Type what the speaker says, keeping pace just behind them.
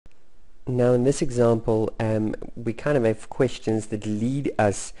Now in this example, we kind of have questions that lead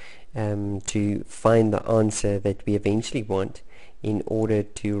us to find the answer that we eventually want in order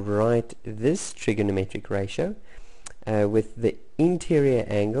to write this trigonometric ratio with the interior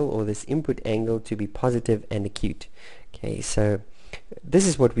angle, or this input angle, to be positive and acute. Okay, so this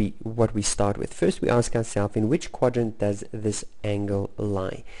is what we start with. First we ask ourselves, in which quadrant does this angle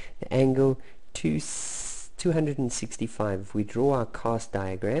lie? The angle 265. If we draw our cast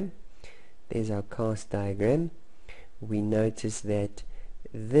diagram, there's our cast diagram, we notice that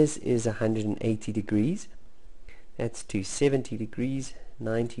this is 180 degrees, that's 270 degrees,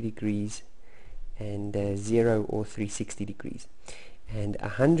 90 degrees, and 0 or 360 degrees. And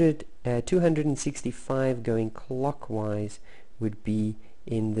 265 going clockwise would be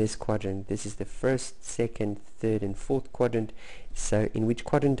in this quadrant. This is the first, second, third, and fourth quadrant. So in which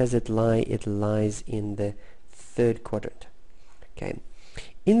quadrant does it lie? It lies in the third quadrant. Okay.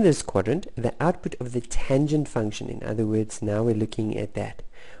 In this quadrant, the output of the tangent function, in other words, now we're looking at that.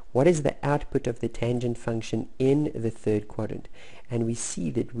 What is the output of the tangent function in the third quadrant? And we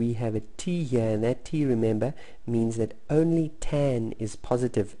see that we have a t here, and that t, remember, means that only tan is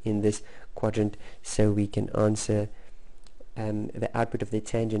positive in this quadrant, so we can answer the output of the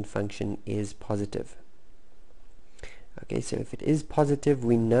tangent function is positive. Okay, so if it is positive,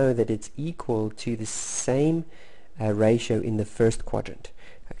 we know that it's equal to the same ratio in the first quadrant.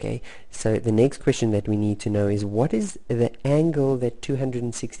 Okay, so the next question that we need to know is, what is the angle that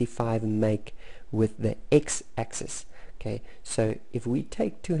 265 make with the x-axis? Okay, so if we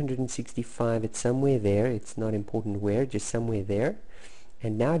take 265, it's somewhere there, it's not important where, just somewhere there,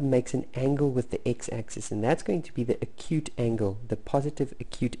 and now it makes an angle with the x-axis, and that's going to be the acute angle, the positive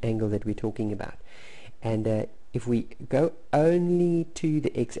acute angle that we're talking about. And if we go only to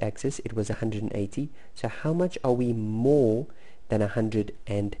the x-axis, it was 180. So how much are we more than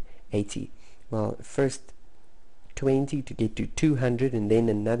 180? Well, first 20 to get to 200, and then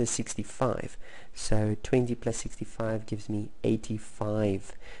another 65. So 20 plus 65 gives me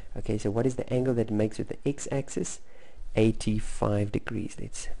 85. Okay, so what is the angle that it makes with the x-axis? 85 degrees.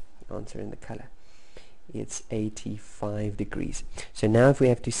 Let's answer in the color. It's 85 degrees. So now if we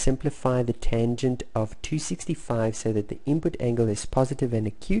have to simplify the tangent of 265 so that the input angle is positive and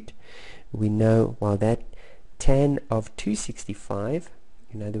acute, we know, well, that tan of 265,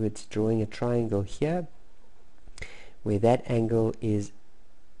 in other words, drawing a triangle here, where that angle is,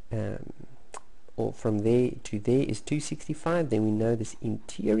 or from there to there is 265, then we know this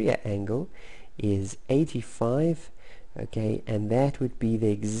interior angle is 85. Okay, and that would be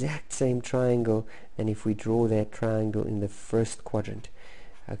the exact same triangle, and if we draw that triangle in the first quadrant,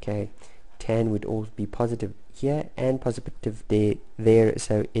 okay, tan would all be positive here and positive there,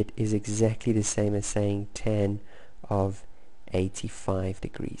 so it is exactly the same as saying tan of 85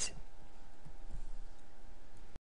 degrees.